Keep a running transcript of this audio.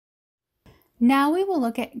Now we will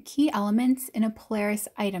look at key elements in a Polaris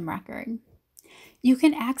item record. You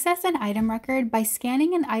can access an item record by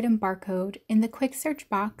scanning an item barcode in the quick search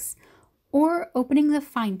box or opening the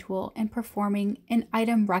Find tool and performing an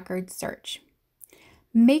item record search.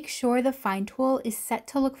 Make sure the Find tool is set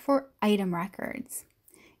to look for item records.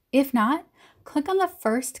 If not, click on the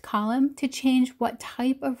first column to change what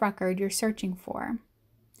type of record you're searching for.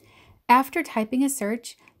 After typing a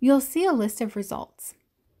search, you'll see a list of results.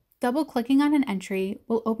 Double-clicking on an entry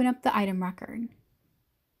will open up the item record.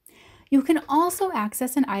 You can also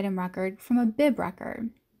access an item record from a bib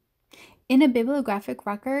record. In a bibliographic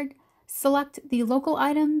record, select the Local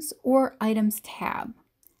Items or Items tab.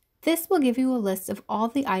 This will give you a list of all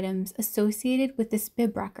the items associated with this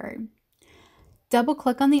bib record.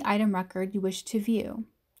 Double-click on the item record you wish to view.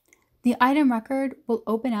 The item record will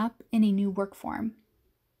open up in a new work form.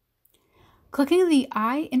 Clicking the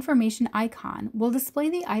I information icon will display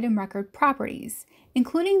the item record properties,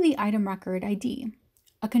 including the item record ID,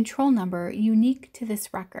 a control number unique to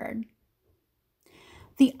this record.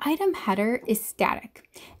 The item header is static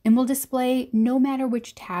and will display no matter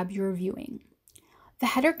which tab you're viewing. The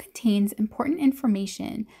header contains important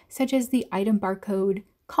information such as the item barcode,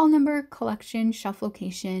 call number, collection, shelf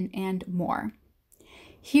location, and more.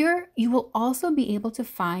 Here, you will also be able to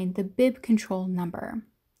find the bib control number.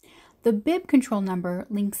 The bib control number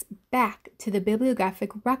links back to the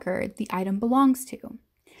bibliographic record the item belongs to.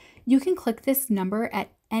 You can click this number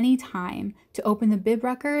at any time to open the bib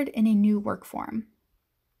record in a new work form.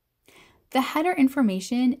 The header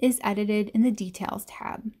information is edited in the Details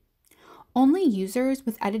tab. Only users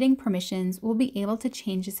with editing permissions will be able to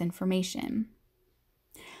change this information.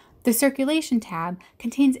 The Circulation tab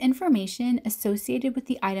contains information associated with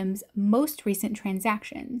the item's most recent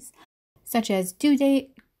transactions, such as due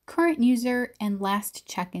date, current user, and last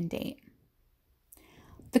check-in date.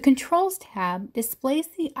 The Controls tab displays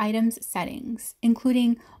the item's settings,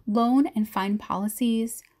 including loan and fine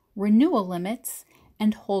policies, renewal limits,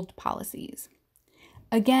 and hold policies.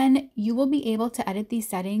 Again, you will be able to edit these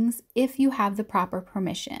settings if you have the proper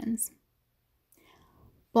permissions.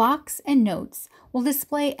 Blocks and notes will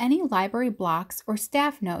display any library blocks or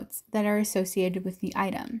staff notes that are associated with the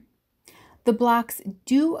item. The blocks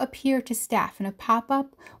do appear to staff in a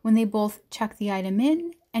pop-up when they both check the item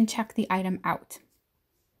in and check the item out.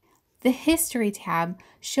 The History tab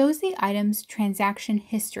shows the item's transaction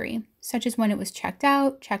history, such as when it was checked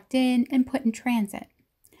out, checked in, and put in transit.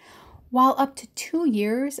 While up to 2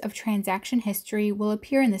 years of transaction history will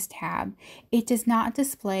appear in this tab, it does not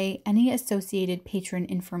display any associated patron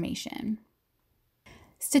information.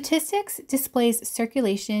 Statistics displays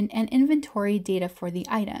circulation and inventory data for the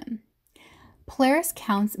item. Polaris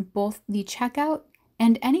counts both the checkout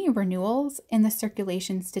and any renewals in the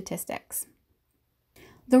circulation statistics.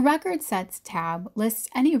 The Record Sets tab lists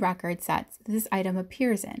any record sets this item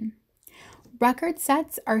appears in. Record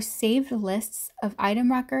sets are saved lists of item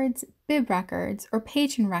records, bib records, or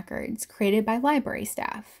patron records created by library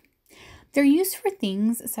staff. They're used for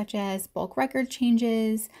things such as bulk record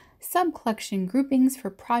changes, sub-collection groupings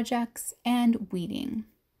for projects, and weeding.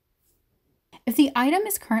 If the item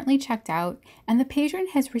is currently checked out and the patron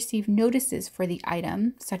has received notices for the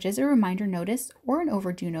item, such as a reminder notice or an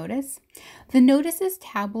overdue notice, the Notices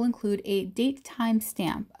tab will include a date-time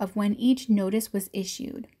stamp of when each notice was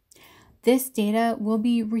issued. This data will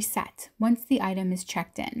be reset once the item is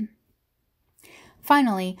checked in.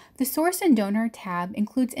 Finally, the Source and Donor tab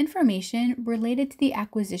includes information related to the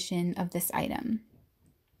acquisition of this item.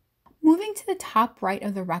 Moving to the top right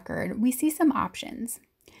of the record, we see some options.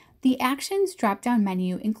 The Actions drop-down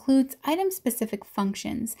menu includes item-specific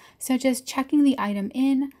functions, such as checking the item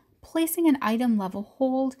in, placing an item-level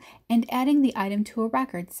hold, and adding the item to a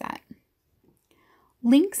record set.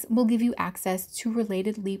 Links will give you access to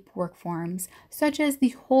related LEAP workforms, such as the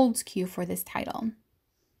holds queue for this title.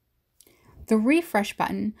 The Refresh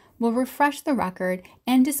button will refresh the record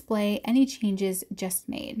and display any changes just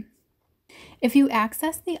made. If you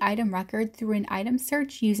access the item record through an item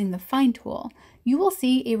search using the Find tool, you will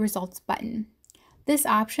see a Results button. This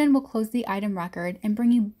option will close the item record and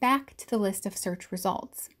bring you back to the list of search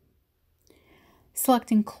results.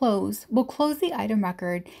 Selecting Close will close the item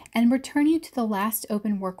record and return you to the last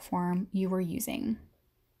open work form you were using.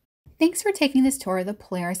 Thanks for taking this tour of the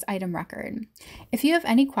Polaris item record. If you have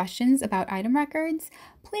any questions about item records,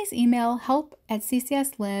 please email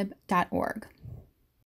help@ccslib.org.